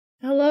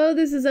Hello,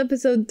 this is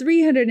episode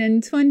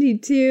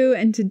 322,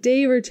 and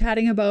today we're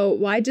chatting about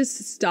why just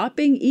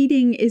stopping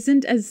eating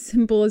isn't as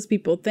simple as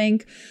people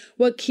think,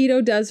 what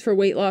keto does for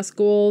weight loss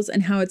goals,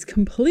 and how it's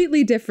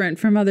completely different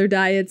from other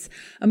diets,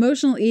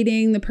 emotional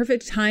eating, the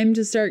perfect time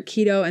to start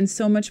keto, and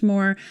so much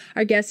more.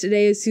 Our guest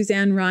today is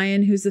Suzanne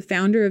Ryan, who's the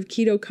founder of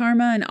Keto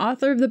Karma and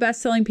author of the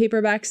best-selling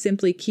paperback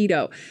Simply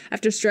Keto.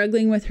 After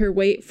struggling with her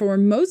weight for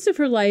most of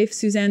her life,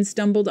 Suzanne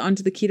stumbled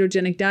onto the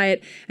ketogenic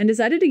diet and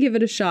decided to give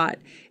it a shot.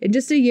 In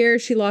just a year,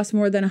 she lost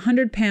more than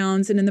 100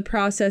 pounds and in the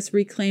process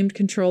reclaimed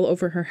control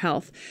over her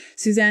health.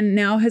 Suzanne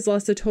now has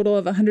lost a total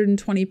of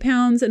 120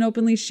 pounds and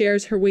openly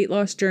shares her weight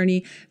loss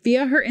journey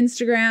via her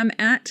Instagram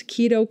at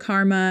Keto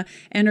Karma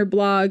and her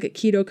blog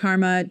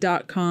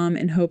ketokarma.com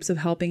in hopes of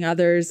helping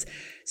others.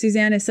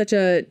 Suzanne is such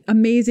an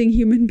amazing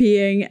human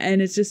being,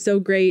 and it's just so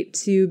great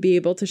to be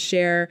able to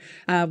share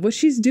what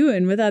she's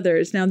doing with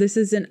others. Now, this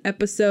is an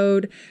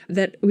episode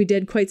that we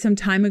did quite some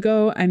time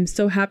ago. I'm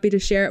so happy to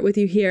share it with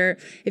you here.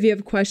 If you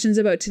have questions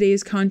about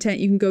today's content,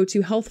 you can go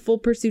to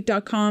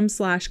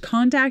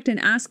healthfulpursuit.com/contact and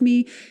ask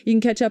me. You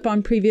can catch up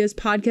on previous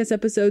podcast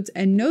episodes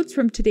and notes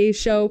from today's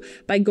show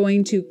by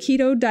going to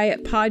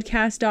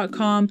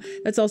ketodietpodcast.com.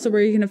 That's also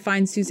where you're going to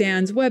find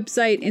Suzanne's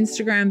website,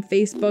 Instagram,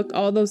 Facebook.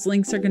 All those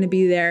links are going to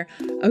be there.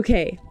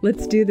 Okay,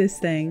 let's do this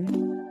thing.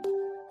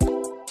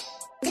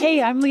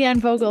 Hey, I'm Leanne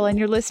Vogel, and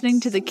you're listening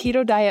to the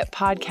Keto Diet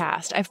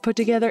Podcast. I've put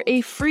together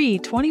a free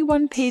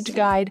 21-page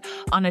guide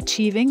on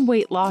achieving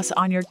weight loss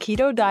on your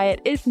keto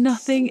diet if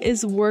nothing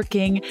is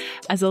working,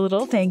 as a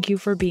little thank you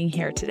for being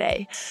here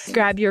today.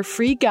 Grab your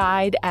free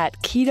guide at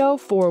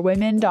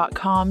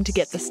ketoforwomen.com to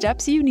get the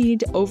steps you need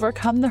to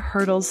overcome the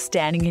hurdles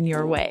standing in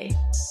your way.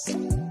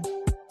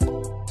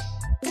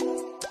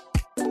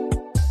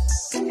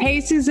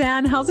 Hey,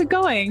 Suzanne, how's it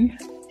going?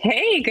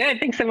 Hey, good.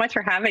 Thanks so much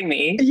for having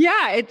me.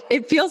 Yeah,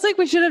 it feels like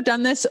we should have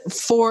done this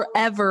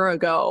forever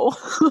ago.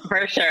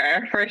 For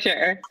sure.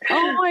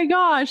 Oh my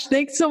gosh.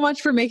 Thanks so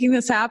much for making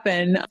this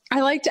happen.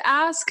 I like to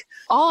ask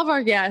all of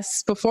our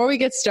guests before we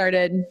get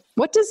started,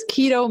 what does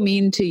keto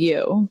mean to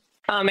you?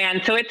 Oh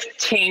man, so it's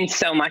changed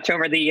so much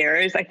over the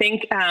years. I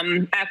think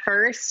at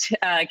first,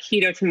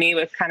 keto to me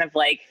was kind of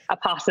like a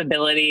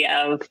possibility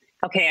of,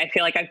 okay, I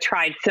feel like I've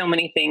tried so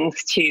many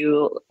things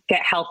to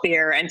get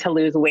healthier and to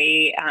lose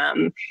weight.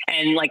 And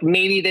like,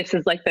 maybe this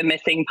is like the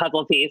missing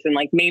puzzle piece. And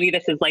like, maybe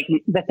this is like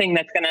the thing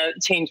that's going to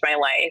change my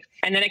life.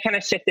 And then it kind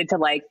of shifted to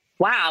like,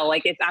 wow,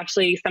 like it's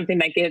actually something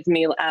that gives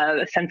me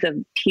a sense of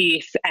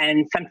peace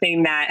and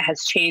something that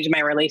has changed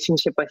my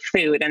relationship with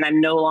food. And I'm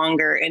no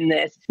longer in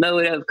this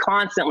mode of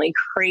constantly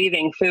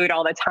craving food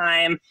all the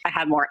time. I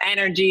have more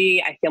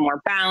energy. I feel more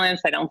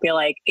balanced. I don't feel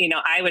like,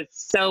 I was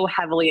so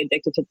heavily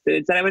addicted to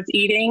foods that I was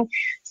eating.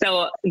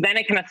 So then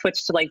it kind of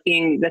switched to like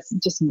being this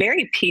just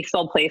very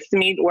peaceful place to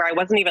me where I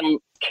wasn't even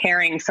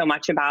caring so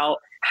much about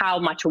how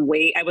much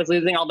weight I was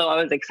losing, although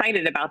I was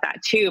excited about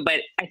that too. But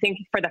I think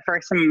for the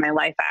first time in my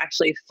life, I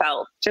actually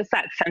felt just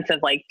that sense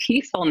of like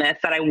peacefulness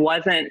that I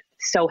wasn't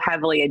so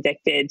heavily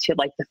addicted to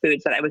like the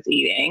foods that I was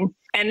eating.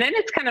 And then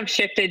it's kind of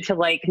shifted to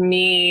like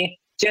me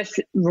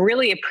just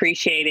really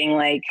appreciating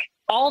like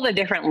all the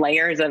different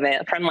layers of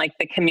it, from like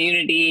the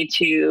community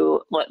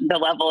to the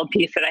level of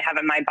peace that I have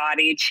in my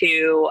body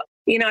to,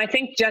 I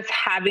think just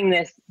having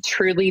this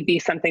truly be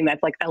something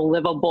that's like a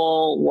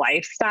livable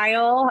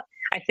lifestyle.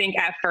 I think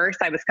at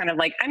first I was kind of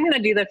like, I'm going to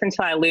do this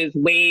until I lose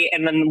weight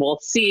and then we'll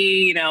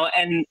see,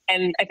 and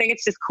I think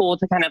it's just cool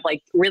to kind of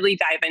like really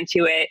dive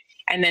into it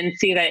and then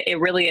see that it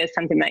really is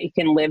something that you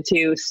can live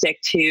to, stick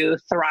to,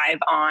 thrive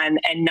on,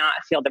 and not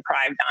feel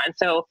deprived on.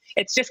 So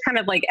it's just kind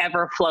of like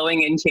ever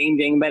flowing and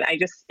changing, but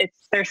it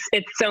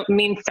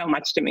means so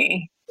much to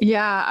me.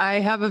 Yeah, I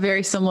have a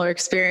very similar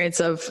experience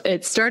of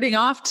it starting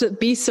off to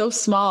be so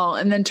small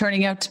and then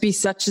turning out to be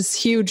such a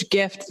huge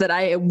gift that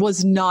I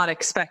was not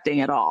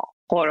expecting at all.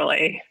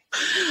 Totally.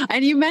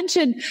 And you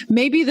mentioned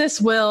maybe this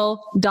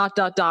will ...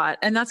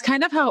 And that's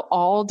kind of how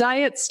all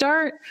diets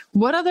start.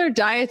 What other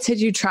diets had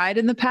you tried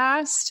in the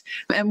past?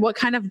 And what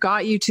kind of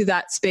got you to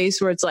that space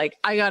where it's like,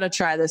 I got to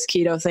try this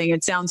keto thing.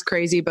 It sounds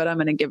crazy, but I'm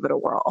going to give it a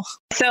whirl.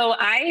 So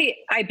I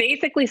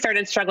basically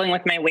started struggling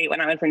with my weight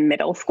when I was in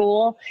middle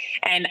school.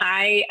 And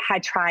I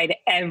had tried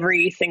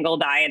every single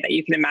diet that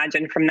you can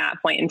imagine from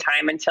that point in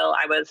time until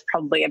I was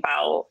probably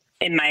about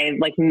in my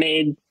like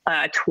mid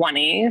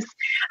 20s.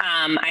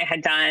 I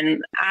had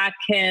done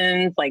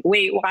Atkins, like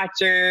Weight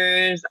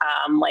Watchers,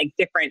 like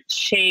different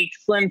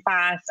shakes, Slim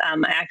Fast. I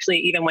actually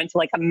even went to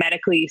like a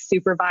medically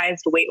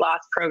supervised weight loss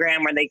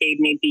program where they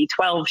gave me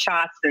B12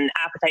 shots and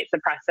appetite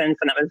suppressants,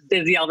 and I was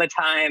dizzy all the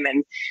time.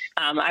 And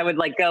I would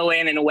like go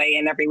in and weigh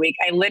in every week.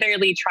 I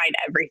literally tried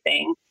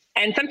everything.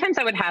 And sometimes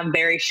I would have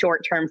very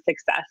short-term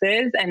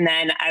successes, and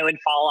then I would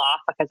fall off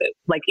because it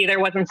like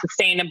either wasn't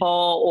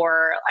sustainable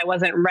or I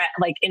wasn't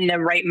like in the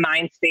right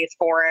mind space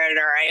for it,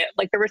 or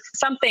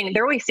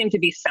there always seemed to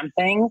be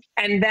something.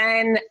 And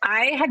then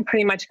I had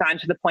pretty much gotten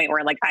to the point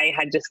where like I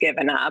had just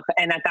given up.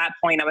 And at that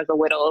point I was a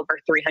little over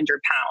 300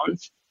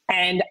 pounds.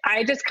 And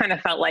I just kind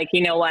of felt like,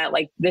 you know what,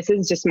 like this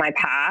is just my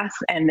path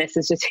and this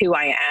is just who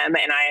I am.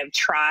 And I have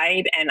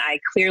tried and I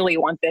clearly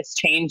want this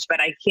change, but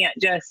I can't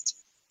just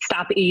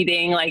stop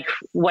eating like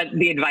what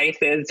the advice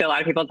is to a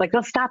lot of people. It's like,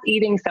 well, stop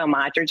eating so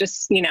much, or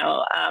just,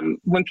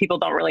 when people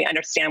don't really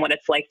understand what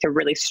it's like to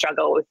really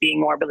struggle with being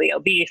morbidly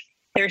obese.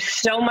 There's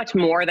so much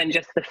more than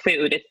just the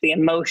food. It's the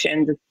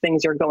emotions, it's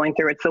things you're going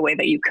through. It's the way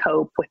that you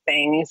cope with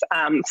things.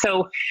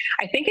 So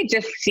I think it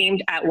just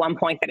seemed at one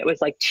point that it was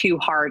like too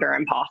hard or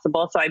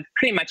impossible. So I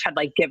pretty much had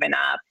like given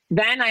up.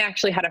 Then I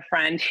actually had a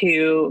friend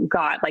who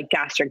got like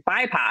gastric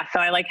bypass. So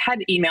I like had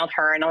emailed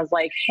her and I was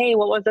like, hey,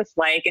 what was this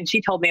like? And she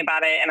told me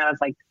about it. And I was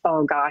like,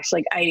 oh gosh,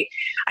 like I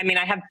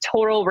have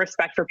total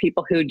respect for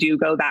people who do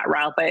go that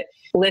route, but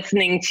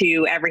listening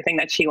to everything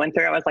that she went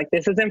through, I was like,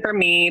 this isn't for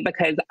me,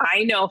 because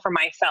I know for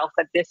myself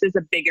that this is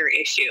a bigger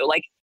issue.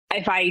 Like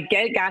if I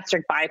get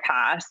gastric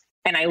bypass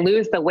and I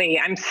lose the weight,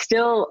 I'm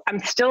still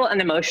an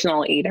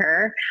emotional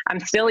eater. I'm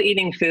still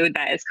eating food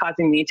that is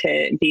causing me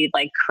to be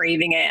like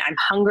craving it. I'm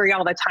hungry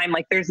all the time.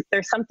 Like there's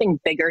something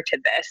bigger to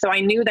this. So I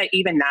knew that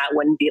even that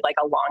wouldn't be like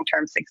a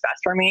long-term success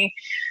for me.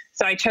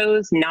 So I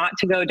chose not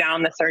to go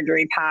down the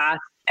surgery path.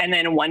 And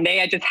then one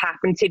day I just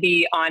happened to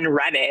be on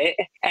Reddit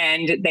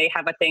and they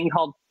have a thing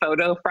called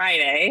Photo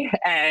Friday.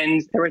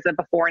 And there was a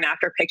before and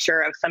after picture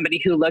of somebody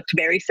who looked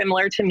very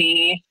similar to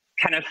me,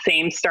 kind of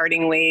same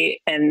starting weight.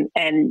 And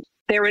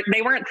they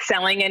weren't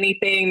selling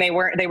anything. They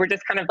were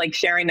just kind of like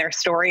sharing their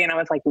story. And I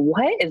was like,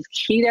 what is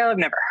keto? I've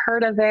never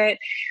heard of it.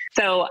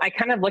 So I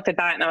kind of looked at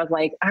that and I was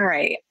like, all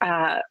right,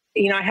 I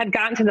had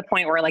gotten to the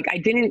point where like, I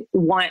didn't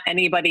want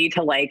anybody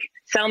to like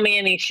sell me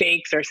any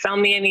shakes or sell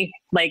me any,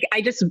 like,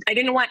 I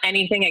didn't want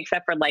anything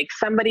except for like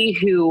somebody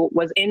who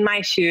was in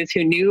my shoes,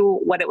 who knew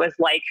what it was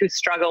like, who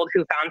struggled,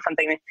 who found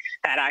something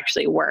that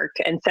actually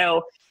worked. And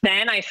so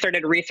then I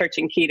started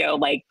researching keto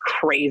like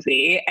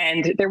crazy,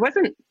 and there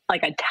wasn't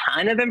like a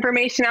ton of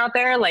information out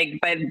there,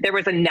 but there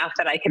was enough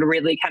that I could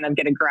really kind of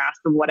get a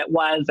grasp of what it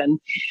was. And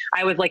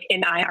I was like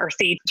in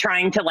IRC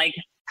trying to like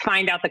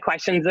find out the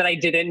questions that I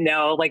didn't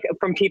know, like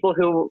from people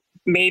who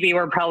maybe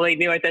were probably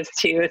new at this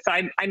too. So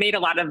I made a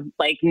lot of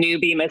like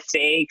newbie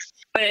mistakes,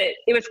 but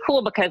it was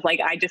cool because like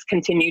I just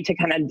continued to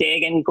kind of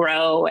dig and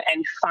grow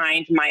and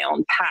find my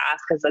own path.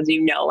 Because as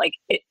you know, like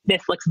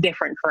this looks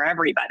different for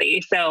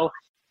everybody. So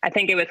I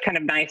think it was kind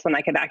of nice when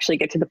I could actually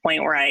get to the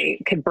point where I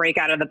could break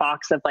out of the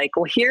box of like,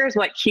 well, here's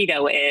what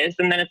keto is.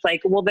 And then it's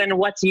like, well, then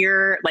what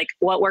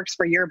works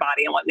for your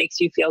body and what makes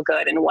you feel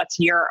good and what's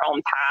your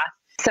own path.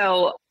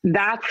 So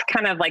that's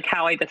kind of like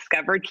how I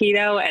discovered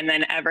keto. And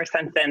then ever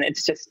since then,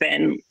 it's just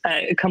been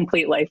a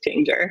complete life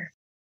changer.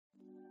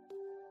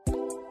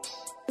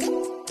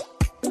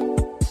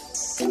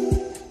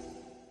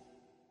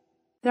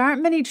 There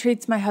aren't many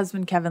treats my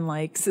husband Kevin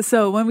likes.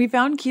 So when we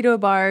found keto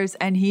bars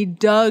and he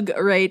dug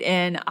right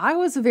in, I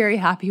was a very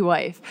happy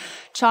wife.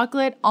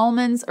 Chocolate,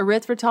 almonds,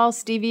 erythritol,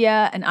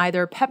 stevia, and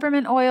either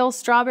peppermint oil,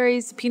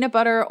 strawberries, peanut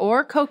butter,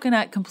 or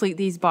coconut complete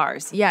these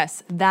bars.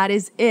 Yes, that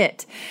is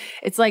it.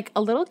 It's like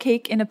a little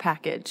cake in a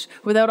package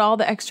without all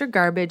the extra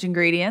garbage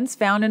ingredients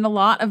found in a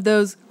lot of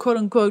those quote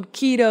unquote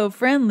keto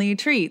friendly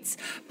treats.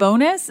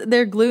 Bonus,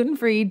 they're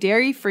gluten-free,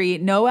 dairy-free,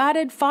 no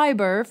added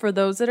fiber for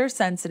those that are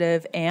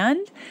sensitive,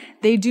 and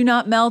they do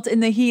not melt in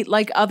the heat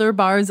like other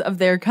bars of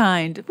their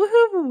kind.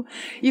 Woohoo!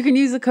 You can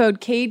use the code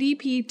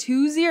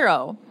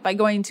KDP20 by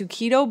going to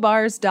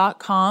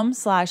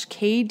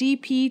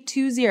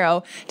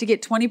ketobars.com/KDP20 to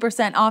get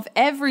 20% off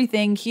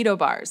everything keto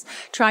bars.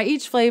 Try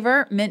each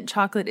flavor. Mint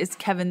chocolate is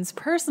Kevin's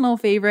personal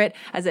favorite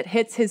as it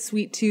hits his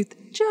sweet tooth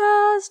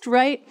just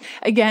right.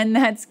 Again,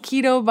 that's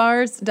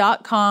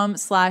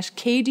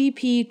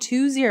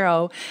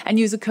ketobars.com/KDP20 and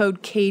use the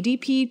code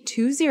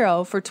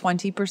KDP20 for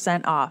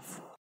 20% off.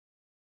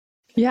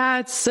 Yeah,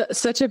 it's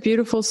such a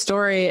beautiful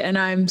story. And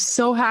I'm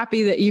so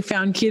happy that you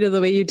found keto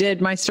the way you did.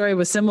 My story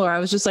was similar. I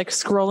was just like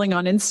scrolling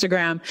on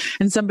Instagram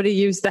and somebody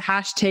used the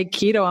hashtag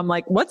keto. I'm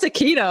like, what's a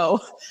keto?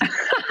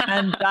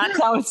 And that's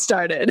how it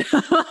started.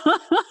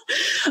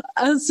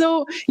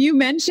 So you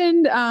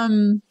mentioned,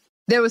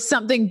 there was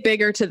something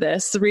bigger to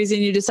this. The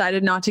reason you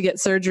decided not to get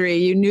surgery,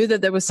 you knew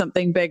that there was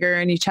something bigger,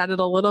 and you chatted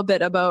a little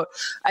bit about,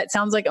 it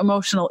sounds like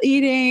emotional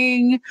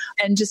eating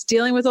and just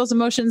dealing with those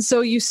emotions.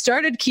 So you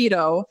started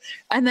keto,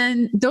 and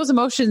then those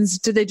emotions,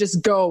 did they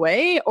just go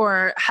away,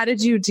 or how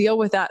did you deal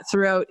with that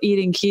throughout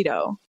eating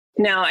keto?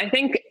 No, I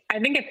think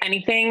if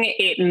anything,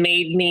 it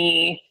made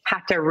me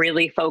have to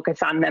really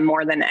focus on them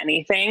more than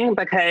anything,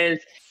 because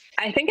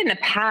I think in the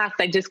past,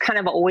 I just kind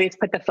of always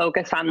put the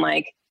focus on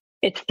like,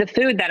 it's the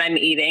food that I'm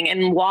eating.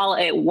 And while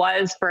it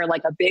was for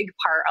like a big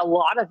part, a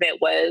lot of it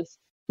was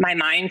my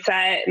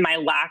mindset, my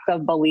lack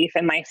of belief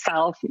in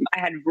myself. I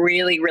had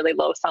really, really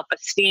low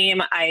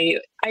self-esteem. I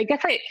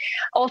guess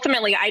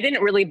ultimately, I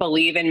didn't really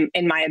believe in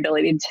my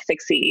ability to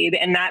succeed.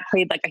 And that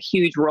played like a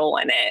huge role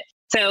in it.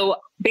 So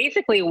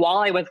basically, while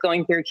I was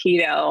going through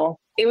keto,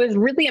 it was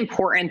really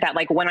important that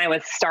like when I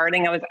was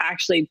starting, I was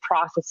actually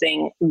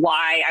processing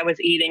why I was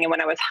eating and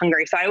when I was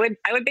hungry. So I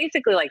would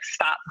basically like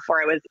stop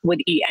before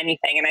would eat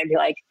anything. And I'd be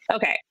like,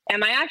 okay,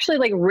 am I actually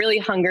like really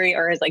hungry,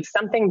 or is like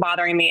something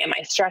bothering me? Am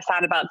I stressed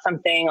out about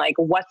something? Like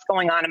what's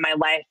going on in my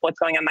life? What's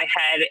going on in my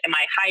head? Am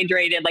I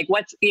hydrated? Like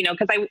what's,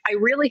 cause I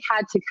really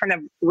had to kind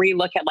of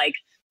relook at like,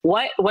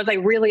 what was I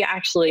really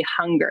actually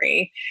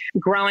hungry?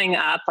 Growing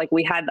up, like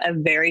we had a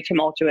very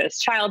tumultuous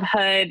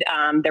childhood.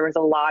 There was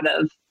a lot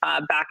of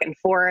back and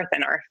forth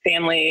in our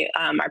family.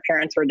 Our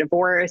parents were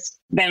divorced.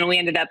 Then we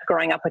ended up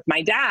growing up with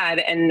my dad,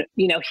 and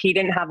he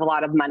didn't have a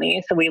lot of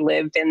money, so we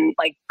lived in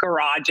like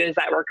garages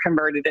that were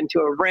converted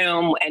into a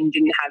room and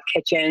didn't have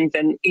kitchens,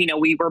 and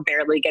we were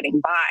barely getting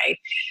by.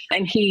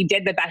 And he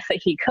did the best that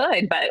he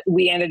could, but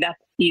we ended up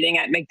eating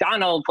at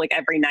McDonald's like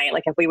every night.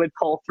 Like if we would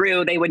pull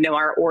through, they would know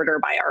our order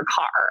by our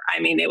car. I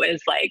mean, it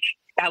was like,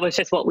 that was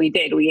just what we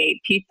did. We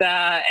ate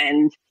pizza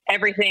and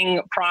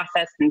everything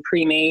processed and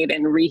pre-made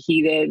and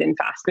reheated and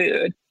fast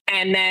food.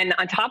 And then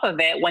on top of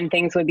it, when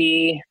things would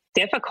be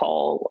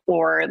difficult,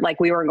 or like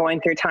we were going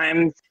through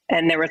times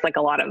and there was like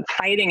a lot of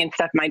fighting and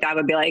stuff, my dad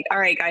would be like, all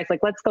right, guys, like,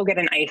 let's go get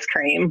an ice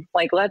cream.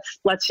 Like, let's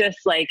just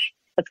like,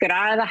 let's get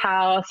out of the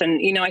house. And,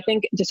 I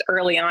think just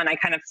early on, I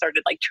kind of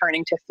started like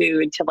turning to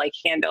food to like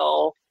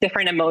handle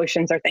different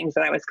emotions or things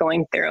that I was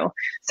going through.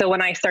 So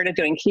when I started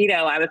doing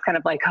keto, I was kind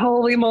of like,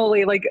 holy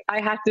moly, like I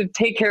have to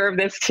take care of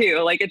this too.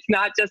 Like, it's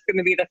not just going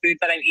to be the foods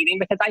that I'm eating,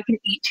 because I can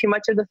eat too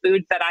much of the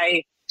foods that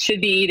I should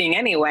be eating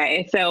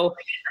anyway. So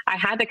I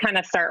had to kind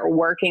of start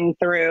working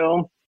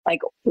through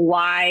like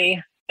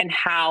why and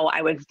how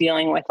I was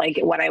dealing with like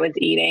what I was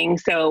eating.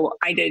 So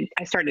I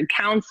started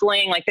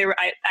counseling. Like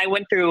I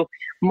went through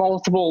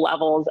multiple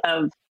levels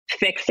of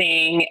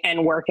fixing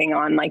and working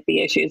on like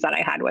the issues that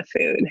I had with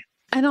food.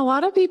 And a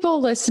lot of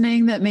people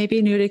listening that may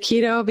be new to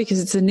keto,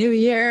 because it's a new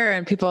year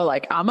and people are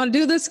like, I'm going to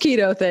do this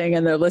keto thing.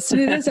 And they're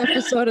listening to this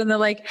episode and they're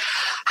like,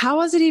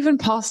 how is it even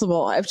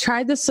possible? I've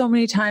tried this so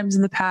many times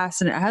in the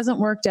past and it hasn't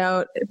worked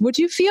out.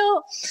 Do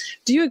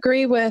you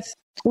agree with,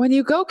 when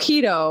you go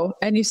keto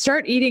and you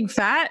start eating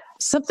fat,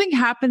 something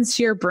happens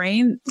to your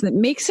brain that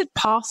makes it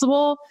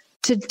possible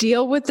to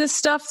deal with this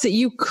stuff that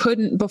you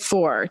couldn't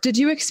before? Did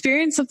you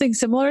experience something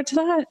similar to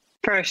that?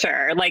 For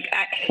sure. Like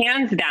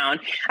hands down,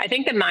 I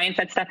think the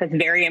mindset stuff is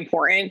very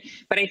important,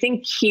 but I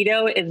think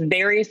keto is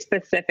very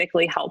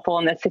specifically helpful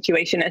in this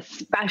situation,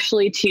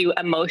 especially to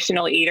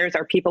emotional eaters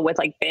or people with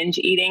like binge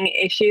eating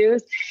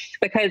issues,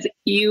 because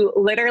you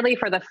literally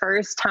for the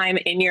first time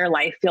in your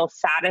life feel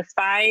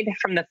satisfied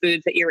from the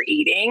foods that you're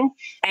eating.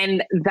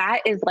 And that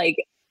is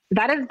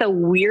the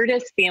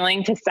weirdest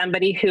feeling to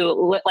somebody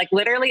who like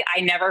literally I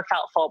never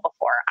felt full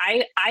before.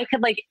 I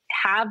could like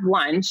have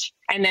lunch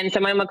and then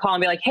someone would call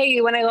and be like, hey,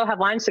 you want to go have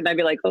lunch? And I'd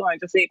be like, oh, I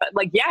just ate. But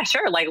like, yeah,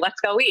 sure. Like, let's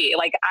go eat.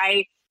 Like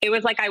it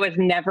was like I was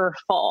never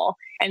full.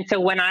 And so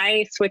when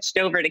I switched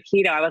over to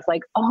keto, I was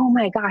like, oh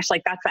my gosh,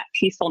 like that's that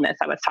peacefulness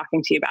I was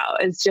talking to you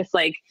about. It's just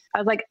like, I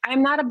was like,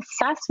 I'm not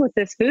obsessed with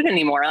this food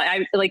anymore.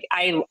 I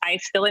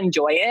still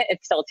enjoy it.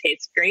 It still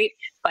tastes great.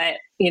 But,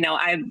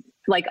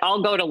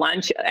 I'll go to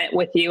lunch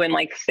with you and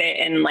like sit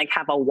and like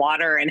have a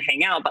water and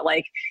hang out. But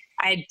like,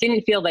 I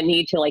didn't feel the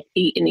need to like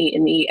eat and eat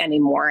and eat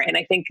anymore. And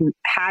I think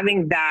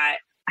having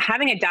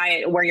a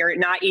diet where you're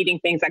not eating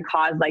things that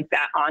cause like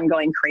that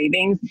ongoing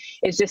cravings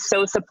is just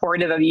so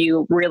supportive of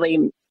you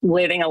really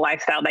living a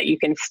lifestyle that you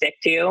can stick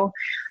to.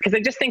 Because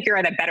I just think you're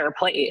at a better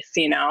place,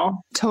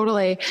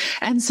 Totally.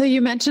 And so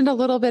you mentioned a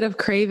little bit of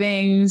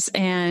cravings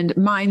and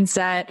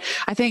mindset.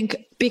 I think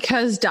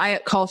because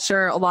diet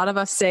culture, a lot of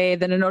us say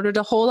that in order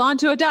to hold on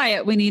to a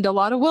diet, we need a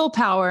lot of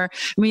willpower.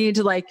 We need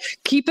to like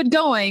keep it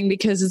going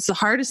because it's the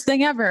hardest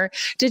thing ever.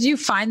 Did you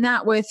find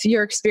that with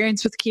your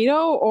experience with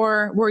keto,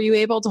 or were you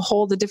able to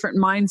hold a different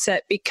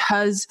mindset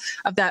because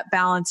of that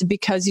balance and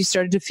because you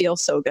started to feel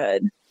so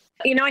good?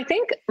 I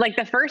think like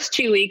the first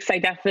 2 weeks, I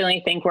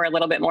definitely think were a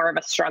little bit more of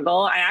a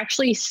struggle. I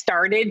actually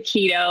started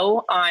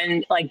keto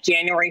on like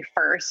January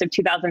 1st of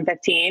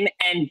 2015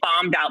 and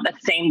bombed out the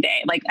same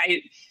day. Like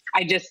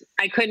I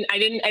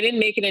didn't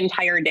make an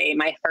entire day,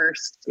 my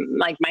first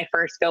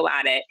go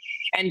at it.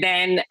 And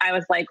then I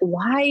was like,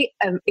 why,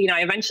 I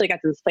eventually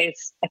got to this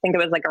place, I think it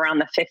was like around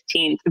the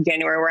 15th of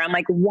January, where I'm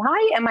like,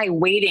 why am I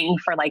waiting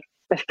for like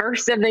the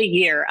first of the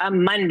year, a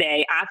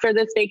Monday after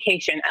this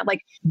vacation? Like,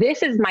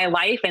 this is my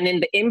life. And in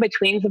the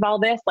in-betweens of all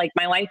this, like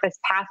my life is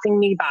passing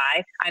me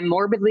by. I'm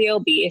morbidly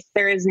obese.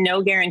 There is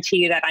no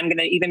guarantee that I'm going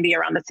to even be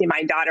around to see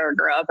my daughter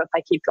grow up if I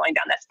keep going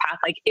down this path.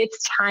 Like, it's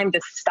time to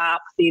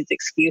stop these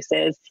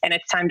excuses, and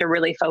it's time to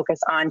really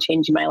focus on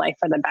changing my life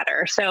for the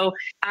better. So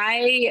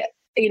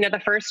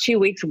the first 2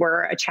 weeks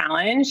were a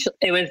challenge.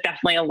 It was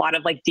definitely a lot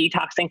of like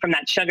detoxing from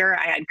that sugar.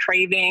 I had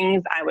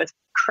cravings. I was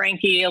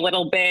cranky a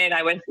little bit.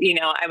 I was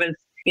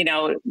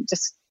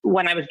just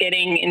when I was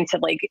getting into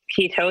like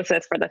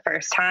ketosis for the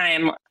first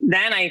time,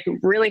 then I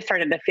really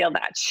started to feel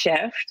that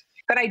shift.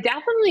 But I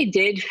definitely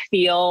did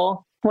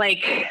feel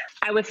like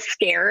I was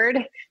scared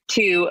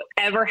to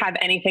ever have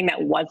anything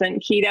that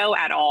wasn't keto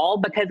at all,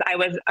 because I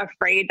was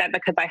afraid that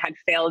because I had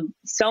failed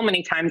so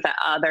many times at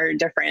other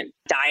different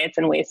diets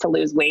and ways to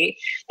lose weight,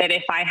 that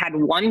if I had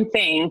one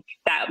thing,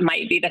 that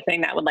might be the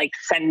thing that would like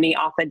send me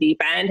off the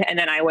deep end. And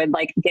then I would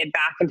like get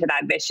back into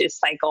that vicious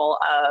cycle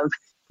of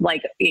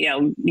like,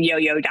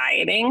 yo-yo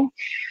dieting.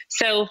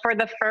 So for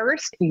the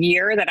first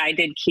year that I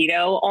did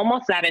keto,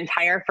 almost that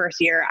entire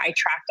first year, I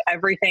tracked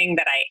everything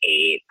that I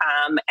ate.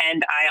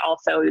 And I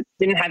also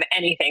didn't have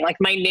anything. Like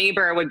my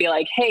neighbor would be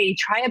like, hey,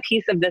 try a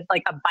piece of this,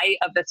 like a bite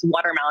of this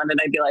watermelon. And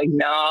I'd be like,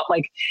 no,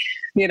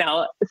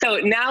 so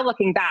now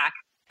looking back,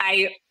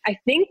 I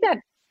think that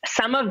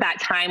some of that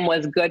time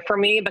was good for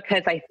me,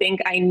 because I think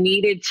I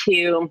needed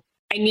to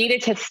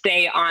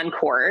stay on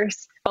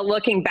course. But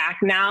looking back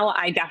now,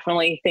 I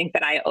definitely think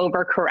that I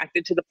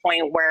overcorrected to the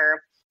point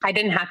where I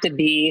didn't have to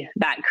be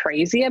that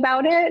crazy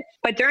about it.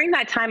 But during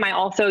that time, I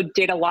also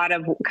did a lot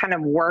of kind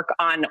of work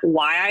on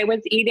why I was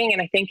eating.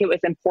 And I think it was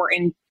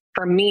important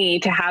for me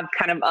to have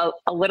kind of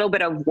a little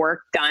bit of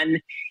work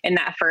done in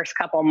that first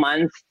couple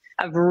months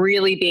of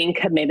really being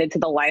committed to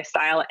the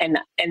lifestyle and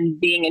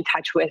being in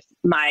touch with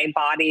my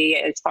body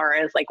as far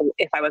as like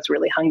if I was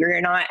really hungry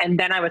or not. And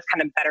then I was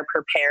kind of better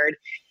prepared.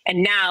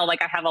 And now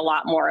like I have a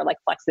lot more like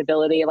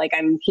flexibility. Like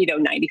I'm keto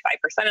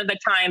 95% of the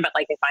time, but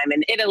like if I'm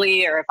in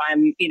Italy or if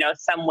I'm,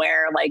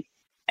 somewhere like,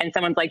 and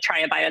someone's like, try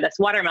a bite of this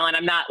watermelon,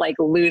 I'm not like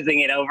losing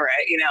it over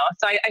it,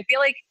 So I feel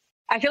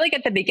like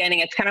at the beginning,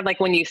 it's kind of like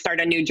when you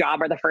start a new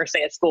job or the first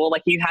day of school,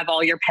 like you have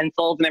all your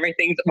pencils and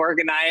everything's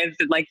organized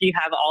and like you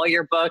have all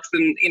your books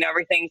and,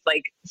 everything's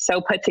like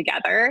so put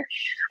together.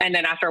 And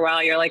then after a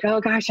while, you're like, oh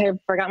gosh, I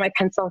forgot my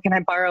pencil. Can I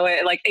borrow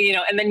it? Like,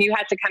 and then you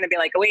had to kind of be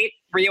like, wait,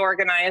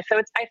 reorganize. So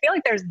I feel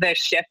like there's this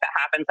shift that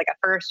happens. Like at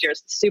first you're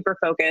super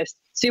focused,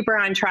 super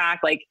on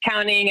track, like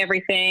counting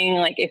everything.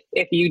 Like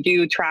if you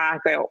do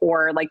track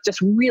or like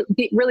just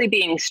really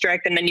being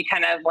strict. And then you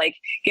kind of like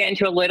get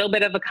into a little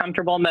bit of a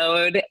comfortable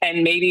mode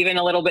and maybe even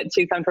a little bit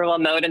too comfortable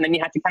mode. And then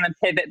you have to kind of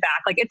pivot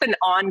back. Like it's an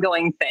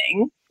ongoing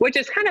thing, which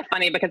is kind of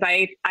funny because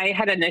I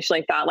had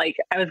initially thought like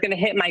I was going to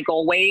hit my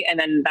goal weight. And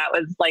then that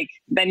was like,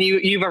 then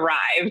you've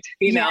arrived,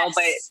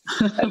 Yes.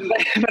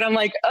 but I'm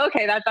like,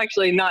 okay, that's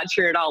actually not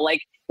true at all.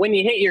 Like when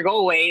you hit your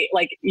goal weight,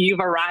 like you've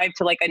arrived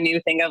to like a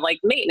new thing of like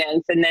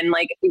maintenance, and then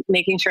like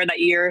making sure that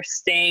you're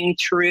staying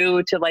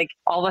true to like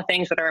all the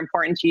things that are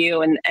important to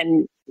you, and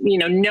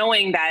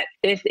knowing that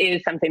this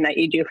is something that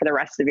you do for the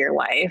rest of your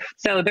life.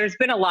 So there's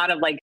been a lot of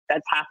like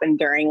that's happened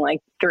during like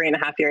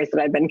 3.5 years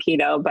that I've been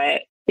keto,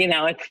 but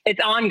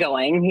it's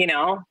ongoing,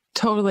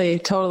 Totally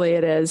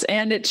it is.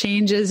 And it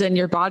changes and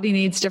your body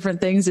needs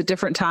different things at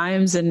different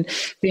times, and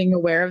being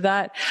aware of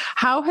that.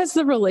 How has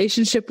the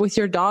relationship with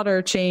your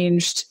daughter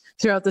changed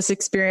throughout this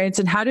experience?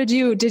 And how did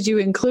you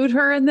include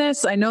her in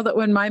this? I know that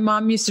when my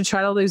mom used to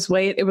try to lose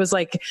weight, it was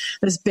like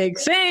this big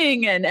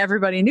thing and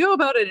everybody knew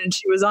about it and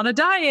she was on a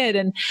diet.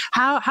 And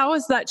how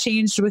has that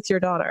changed with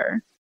your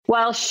daughter?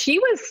 Well, she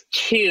was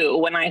 2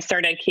 when I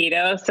started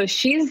keto. So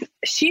she's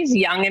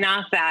young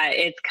enough that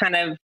it's kind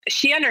of,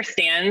 she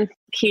understands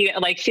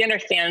keto, like she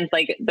understands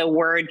like the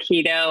word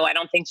keto. I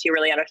don't think she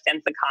really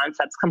understands the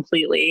concepts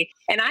completely.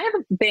 And I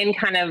have been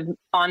kind of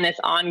on this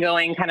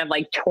ongoing kind of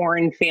like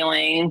torn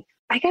feeling,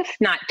 I guess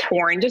not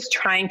torn, just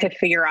trying to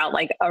figure out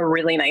like a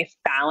really nice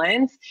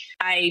balance.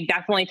 I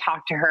definitely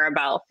talked to her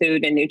about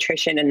food and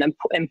nutrition and the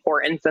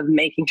importance of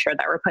making sure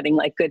that we're putting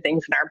like good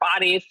things in our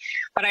bodies.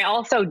 But I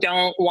also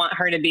don't want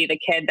her to be the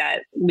kid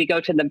that we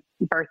go to the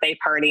birthday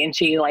party and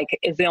she like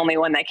is the only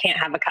one that can't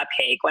have a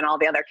cupcake when all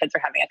the other kids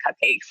are having a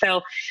cupcake.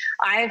 So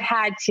I've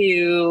had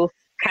to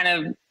kind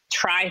of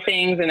try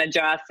things and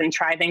adjust and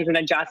try things and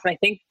adjust. And I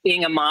think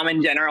being a mom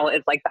in general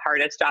is like the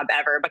hardest job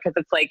ever, because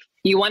it's like,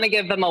 you want to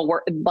give them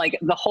like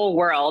the whole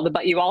world,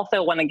 but you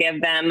also want to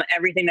give them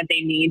everything that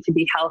they need to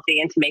be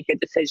healthy and to make good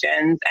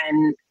decisions.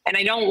 And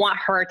I don't want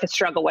her to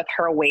struggle with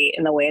her weight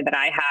in the way that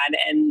I had.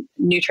 And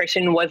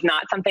nutrition was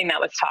not something that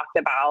was talked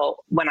about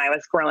when I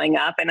was growing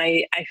up. And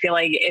I feel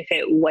like if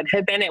it would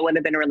have been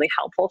really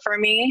helpful for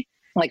me.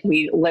 Like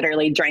we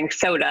literally drank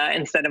soda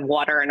instead of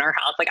water in our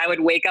house. Like I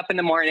would wake up in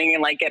the morning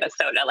and like get a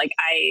soda. Like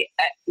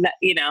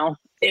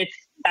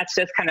that's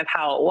just kind of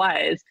how it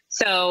was.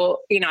 So,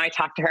 I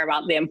talked to her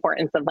about the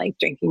importance of like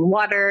drinking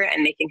water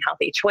and making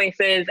healthy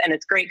choices. And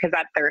it's great because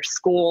at their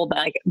school,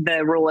 like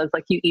the rule is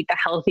like you eat the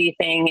healthy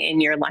thing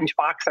in your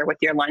lunchbox or with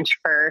your lunch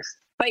first.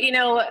 But,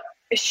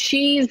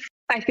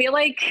 I feel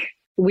like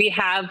we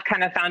have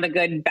kind of found a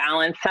good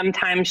balance.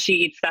 Sometimes she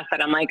eats stuff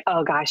that I'm like,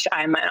 oh gosh,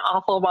 I'm an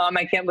awful mom.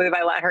 I can't believe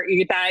I let her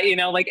eat that,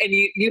 and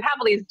you have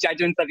all these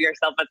judgments of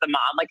yourself as a mom,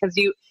 like, cause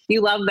you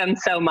love them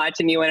so much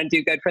and you want to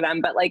do good for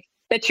them. But like,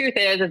 the truth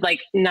is like,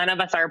 none of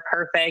us are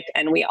perfect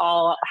and we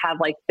all have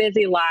like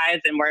busy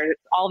lives and we're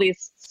all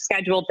these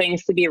scheduled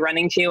things to be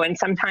running to. And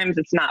sometimes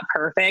it's not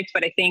perfect,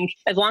 but I think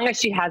as long as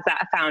she has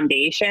that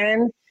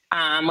foundation,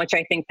 which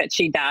I think that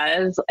she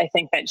does. I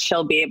think that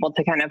she'll be able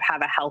to kind of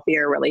have a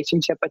healthier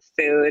relationship with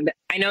food.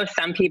 I know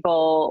some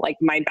people, like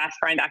my best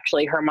friend,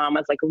 actually, her mom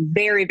was like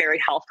very, very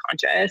health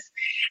conscious.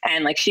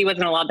 And like, she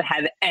wasn't allowed to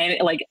have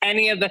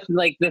any of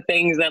the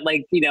things that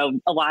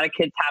a lot of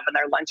kids have in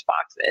their lunch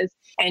boxes.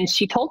 And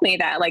she told me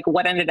that like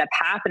what ended up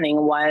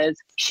happening was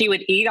she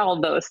would eat all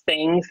those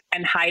things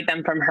and hide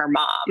them from her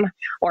mom,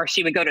 or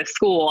she would go to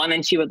school and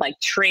then she would like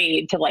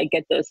trade to like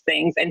get those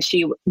things. And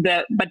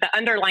but the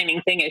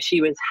underlining thing is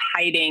she was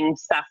hiding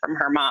stuff from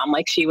her mom.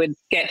 Like she would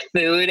get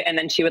food and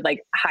then she would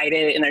like hide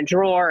it in a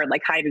drawer or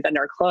like hide it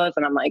under her clothes.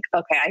 And I'm like,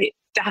 okay,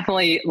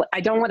 I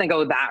don't want to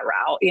go that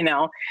route,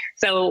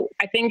 So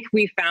I think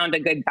we found a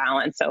good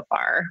balance so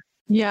far.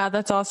 Yeah,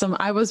 that's awesome.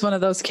 I was one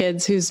of those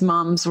kids whose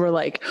moms were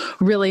like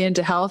really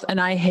into health,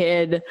 and I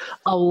hid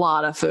a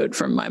lot of food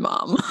from my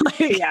mom.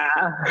 Yeah.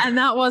 And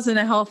that wasn't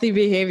a healthy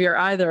behavior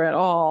either at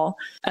all.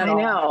 I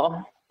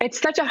know. It's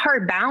such a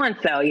hard balance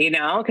though,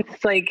 'cause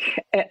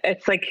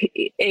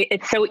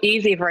it's so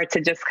easy for it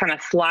to just kind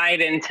of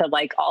slide into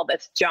like all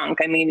this junk.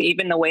 I mean,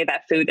 even the way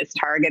that food is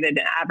targeted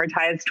and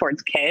advertised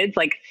towards kids,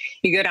 like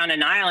you go down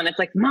an aisle and it's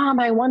like, Mom,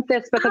 I want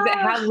this because it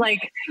has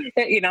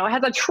it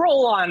has a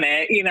troll on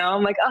it,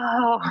 I'm like,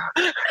 oh.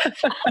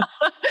 It's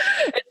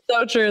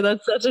so true.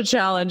 That's such a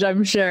challenge,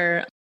 I'm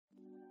sure.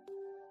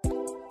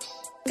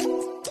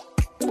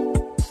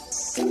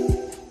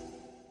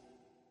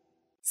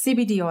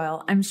 CBD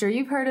oil. I'm sure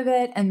you've heard of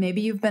it, and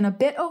maybe you've been a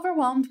bit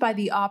overwhelmed by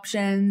the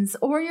options,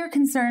 or you're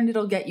concerned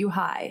it'll get you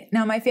high.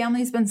 Now, my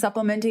family's been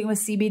supplementing with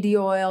CBD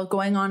oil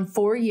going on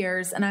 4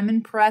 years, and I'm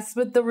impressed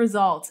with the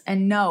results.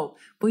 And no,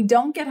 we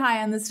don't get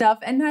high on this stuff,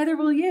 and neither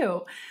will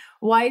you.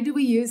 Why do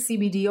we use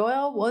CBD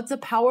oil? Well, it's a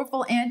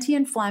powerful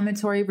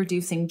anti-inflammatory,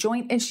 reducing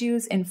joint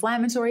issues,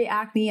 inflammatory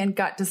acne, and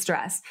gut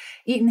distress.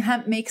 Eaton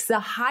Hemp makes the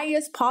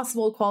highest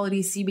possible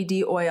quality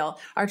CBD oil,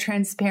 are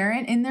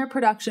transparent in their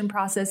production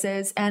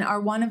processes, and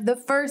are one of the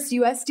first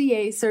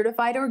USDA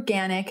certified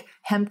organic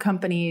hemp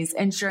companies,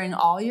 ensuring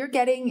all you're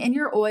getting in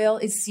your oil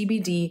is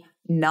CBD,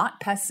 not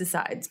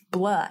pesticides.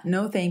 Blah,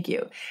 no thank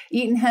you.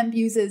 Eaton Hemp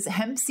uses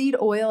hemp seed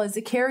oil as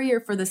a carrier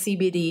for the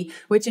CBD,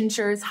 which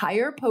ensures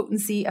higher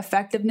potency,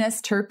 effectiveness,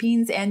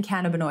 terpenes, and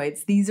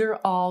cannabinoids. These are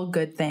all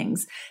good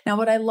things. Now,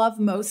 what I love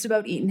most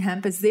about Eaton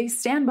Hemp is they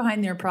stand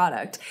behind their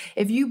product.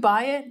 If you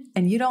buy it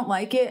and you don't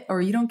like it,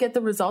 or you don't get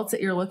the results that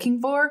you're looking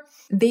for,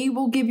 they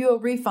will give you a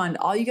refund.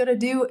 All you got to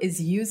do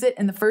is use it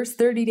in the first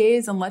 30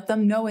 days and let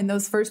them know in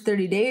those first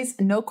 30 days,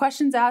 no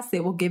questions asked, they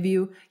will give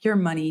you your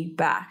money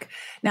back.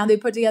 Now, they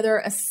put together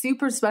a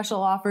super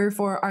special offer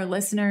for our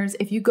listeners.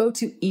 If you go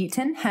to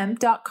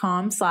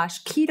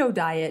eatonhemp.com/keto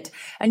diet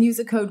and use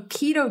the code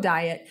keto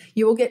diet,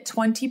 you will get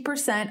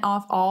 20%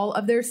 off all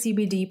of their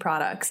CBD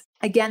products.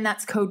 Again,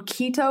 that's code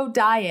keto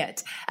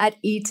diet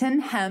at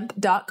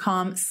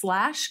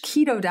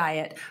eatonhemp.com/keto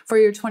diet for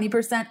your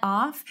 20%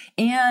 off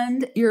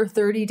and your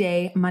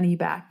 30-day money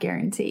back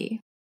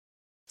guarantee.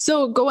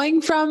 So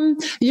going from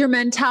your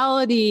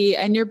mentality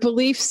and your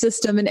belief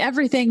system and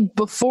everything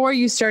before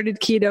you started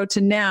keto to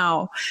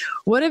now,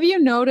 what have you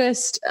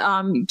noticed?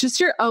 Just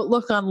your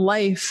outlook on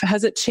life,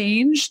 has it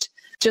changed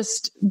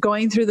just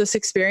going through this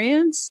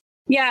experience?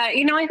 Yeah, I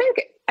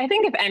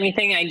think if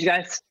anything, I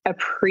just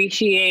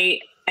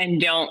appreciate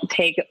and don't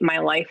take my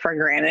life for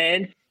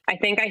granted. I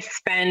think I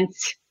spent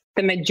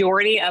the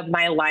majority of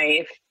my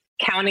life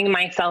counting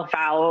myself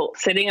out,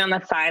 sitting on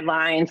the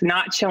sidelines,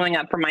 not showing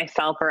up for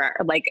myself, or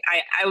like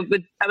I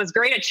was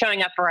great at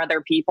showing up for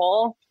other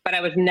people, but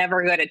I was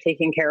never good at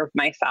taking care of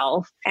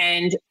myself.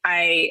 And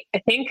I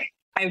think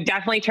I've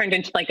definitely turned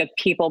into like a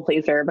people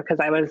pleaser, because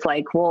I was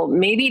like, well,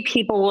 maybe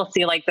people will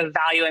see like the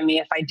value in me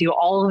if I do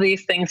all of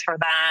these things for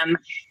them.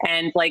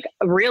 And like,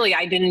 really,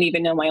 I didn't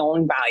even know my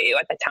own value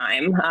at the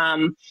time.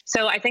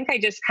 So I think I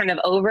just kind of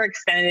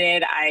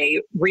overextended. I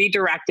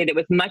redirected. It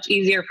was much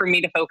easier for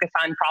me to focus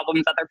on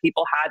problems other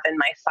people had than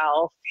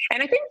myself.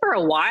 And I think for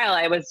a while,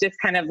 I was just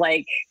kind of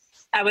like,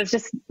 I was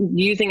just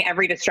using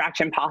every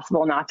distraction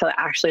possible not to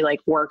actually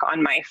like work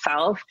on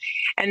myself.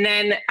 And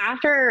then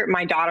after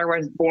my daughter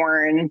was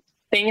born,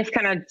 things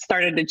kind of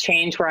started to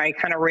change, where I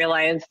kind of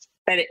realized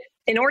that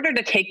in order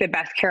to take the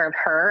best care of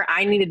her,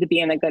 I needed to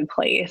be in a good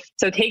place.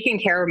 So taking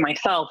care of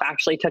myself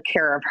actually took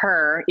care of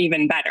her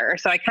even better.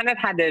 So I kind of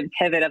had to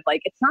pivot of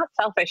like, it's not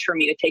selfish for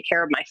me to take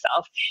care of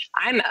myself.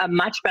 I'm a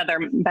much better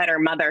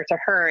mother to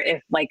her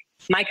if like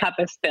my cup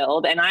is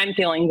filled and I'm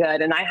feeling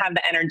good and I have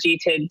the energy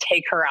to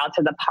take her out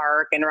to the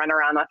park and run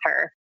around with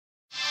her.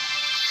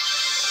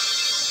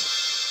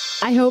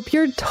 I hope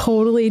you're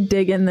totally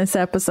digging this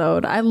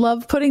episode. I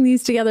love putting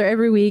these together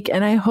every week,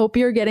 and I hope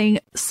you're getting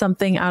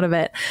something out of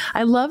it.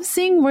 I love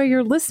seeing where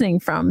you're listening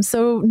from.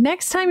 So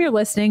next time you're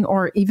listening,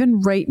 or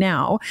even right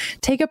now,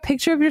 take a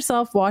picture of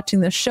yourself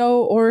watching the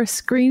show or a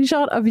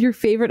screenshot of your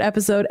favorite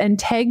episode and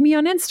tag me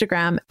on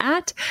Instagram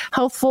at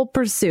Healthful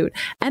Pursuit.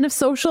 And if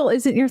social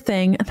isn't your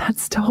thing,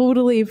 that's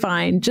totally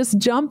fine. Just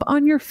jump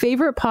on your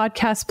favorite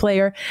podcast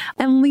player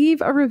and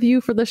leave a review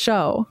for the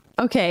show.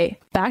 Okay,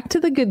 back to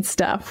the good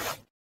stuff.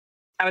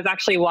 I was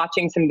actually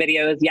watching some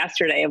videos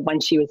yesterday of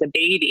when she was a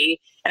baby.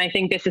 And I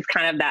think this is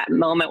kind of that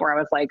moment where I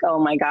was like, oh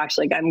my gosh,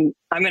 like I'm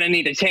going to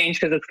need to change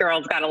because this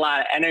girl's got a lot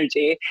of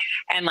energy.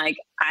 And like,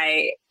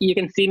 you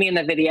can see me in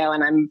the video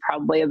and I'm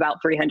probably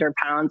about 300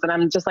 pounds and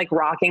I'm just like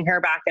rocking her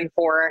back and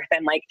forth.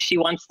 And like, she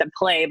wants to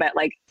play, but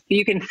like,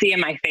 you can see in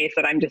my face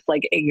that I'm just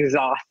like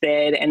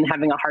exhausted and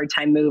having a hard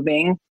time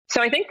moving.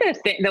 So I think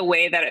the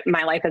way that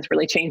my life has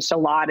really changed a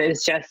lot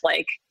is just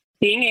like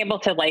being able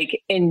to like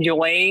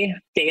enjoy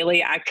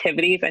daily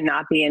activities and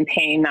not be in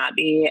pain, not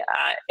be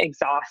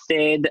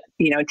exhausted,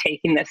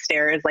 taking the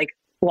stairs, like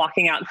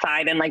walking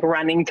outside and like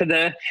running to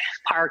the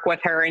park with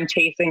her and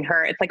chasing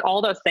her. It's like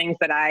all those things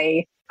that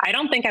I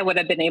don't think I would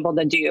have been able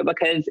to do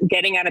because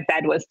getting out of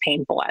bed was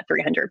painful at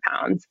 300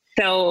 pounds.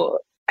 So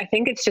I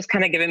think it's just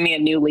kind of given me a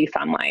new lease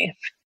on life.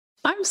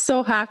 I'm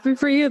so happy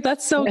for you.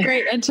 That's so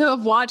great. And to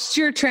have watched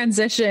your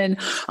transition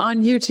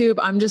on YouTube,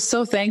 I'm just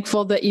so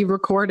thankful that you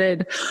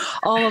recorded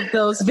all of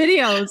those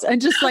videos and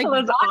just like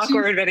those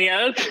awkward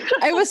videos.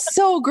 It was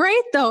so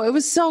great though. It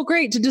was so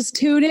great to just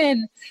tune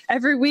in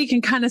every week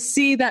and kind of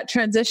see that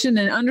transition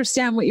and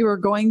understand what you were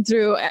going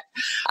through.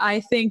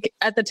 I think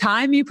at the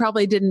time you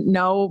probably didn't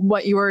know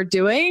what you were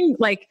doing,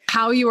 like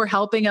how you were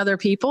helping other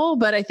people.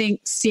 But I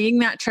think seeing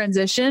that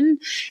transition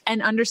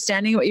and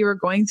understanding what you were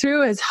going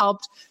through has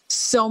helped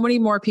so many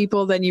more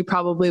people than you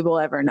probably will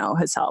ever know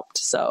has helped.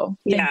 So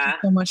thank you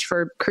so much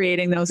for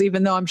creating those,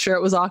 even though I'm sure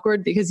it was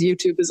awkward because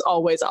YouTube is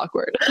always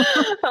awkward.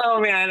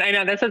 Oh man, I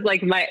know this is like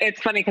it's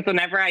funny because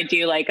whenever I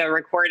do like a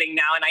recording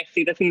now and I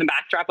see this in the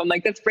backdrop, I'm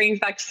like, this brings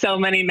back so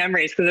many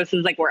memories because this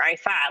is like where I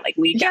sat like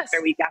week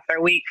after week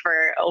after week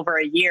for over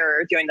a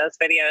year doing those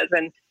videos.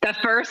 And the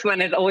first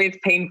one is always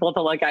painful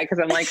to look at because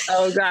I'm like,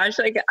 oh gosh,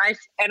 like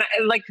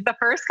like the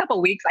first couple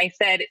of weeks I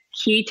said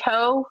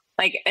keto.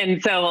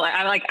 And so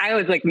I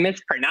was like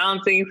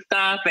mispronouncing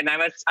stuff and I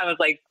was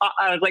like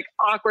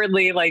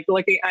awkwardly like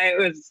looking,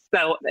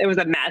 it was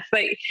a mess,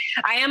 but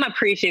I am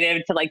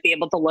appreciative to like be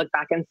able to look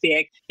back and see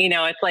it.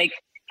 It's like,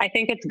 I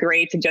think it's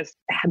great to just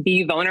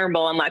be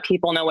vulnerable and let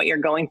people know what you're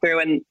going through.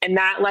 And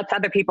that lets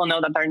other people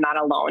know that they're not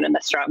alone in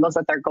the struggles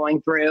that they're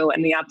going through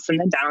and the ups and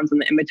the downs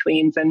and the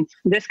in-betweens. And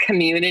this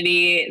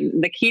community,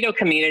 the keto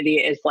community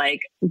is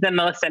like the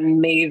most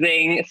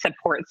amazing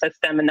support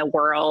system in the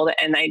world.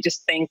 And I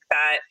just think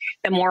that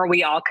the more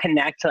we all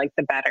connect, like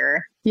the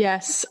better.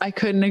 Yes, I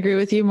couldn't agree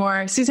with you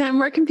more. Suzanne,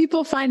 where can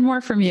people find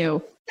more from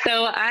you?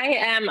 So I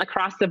am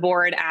across the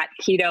board at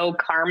Keto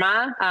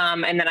Karma.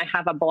 And then I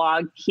have a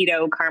blog,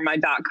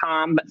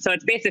 ketokarma.com. So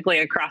it's basically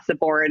across the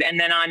board. And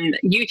then on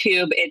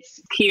YouTube, it's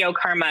Keto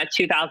Karma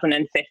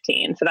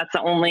 2015. So that's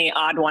the only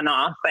odd one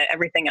off, but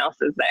everything else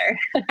is there.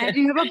 And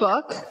do you have a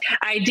book?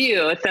 I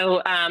do.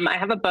 So I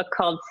have a book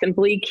called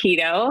Simply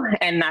Keto,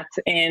 and that's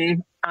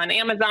on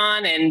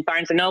Amazon and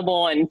Barnes &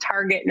 Noble and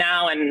Target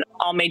now and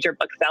all major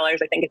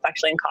booksellers. I think it's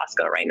actually in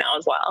Costco right now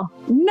as well.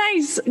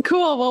 Nice.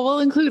 Cool. Well,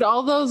 we'll include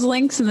all those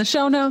links in the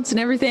show notes and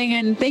everything.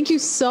 And thank you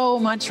so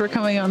much for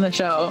coming on the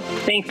show.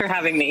 Thanks for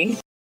having me.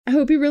 I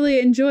hope you really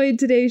enjoyed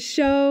today's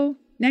show.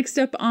 Next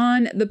up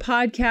on the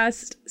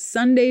podcast,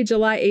 Sunday,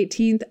 July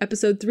 18th,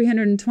 episode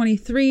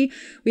 323,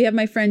 we have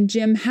my friend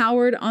Jim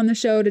Howard on the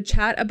show to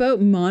chat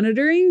about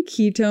monitoring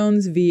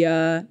ketones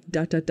via ...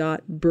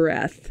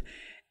 breath.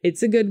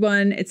 It's a good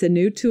one. It's a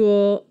new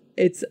tool.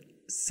 It's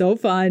so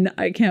fun.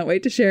 I can't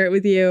wait to share it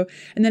with you.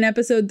 And then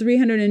episode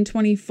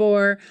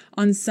 324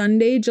 on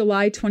Sunday,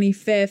 July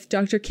 25th,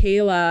 Dr.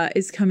 Kayla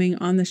is coming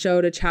on the show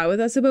to chat with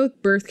us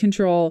about birth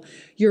control,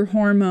 your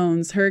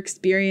hormones, her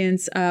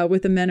experience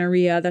with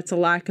amenorrhea, that's a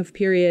lack of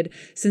period,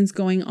 since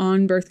going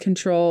on birth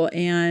control,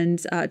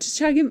 and just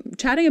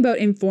chatting about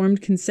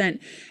informed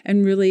consent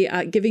and really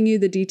giving you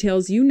the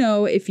details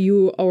if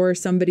you or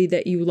somebody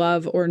that you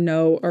love or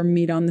know or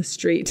meet on the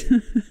street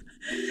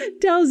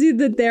tells you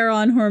that they're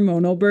on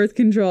hormonal birth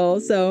control.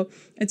 So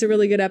it's a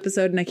really good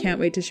episode and I can't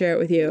wait to share it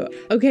with you.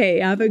 Okay,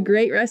 have a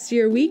great rest of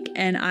your week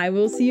and I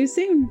will see you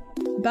soon.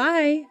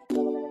 Bye.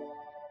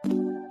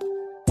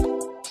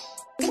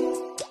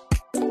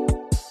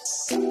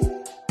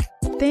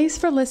 Thanks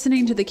for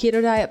listening to the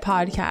Keto Diet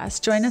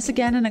Podcast. Join us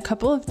again in a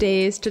couple of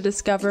days to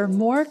discover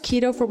more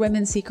Keto for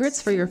Women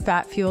secrets for your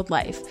fat-fueled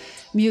life.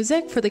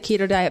 Music for the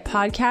Keto Diet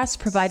Podcast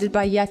provided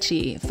by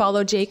Yechi.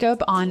 Follow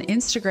Jacob on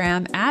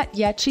Instagram at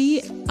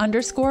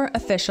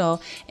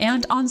Yechi_official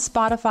and on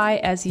Spotify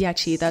as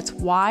Yechi. That's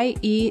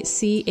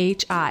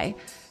YECHI.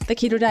 The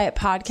Keto Diet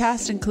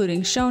Podcast,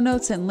 including show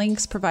notes and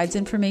links, provides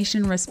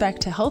information in respect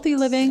to healthy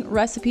living,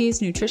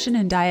 recipes, nutrition,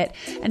 and diet,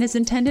 and is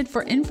intended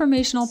for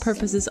informational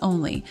purposes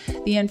only.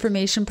 The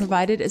information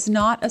provided is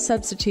not a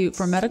substitute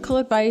for medical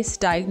advice,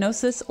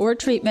 diagnosis, or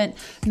treatment,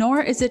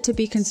 nor is it to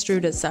be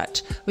construed as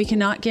such. We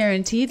cannot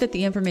guarantee that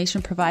the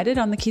information provided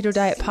on the Keto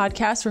Diet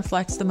Podcast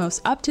reflects the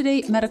most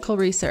up-to-date medical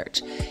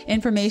research.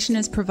 Information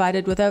is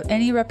provided without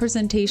any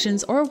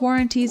representations or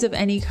warranties of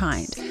any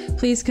kind.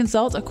 Please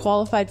consult a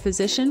qualified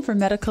physician for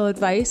medical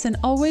advice and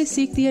always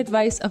seek the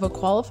advice of a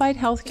qualified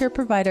healthcare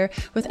provider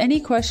with any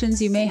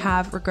questions you may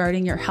have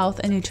regarding your health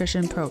and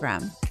nutrition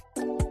program.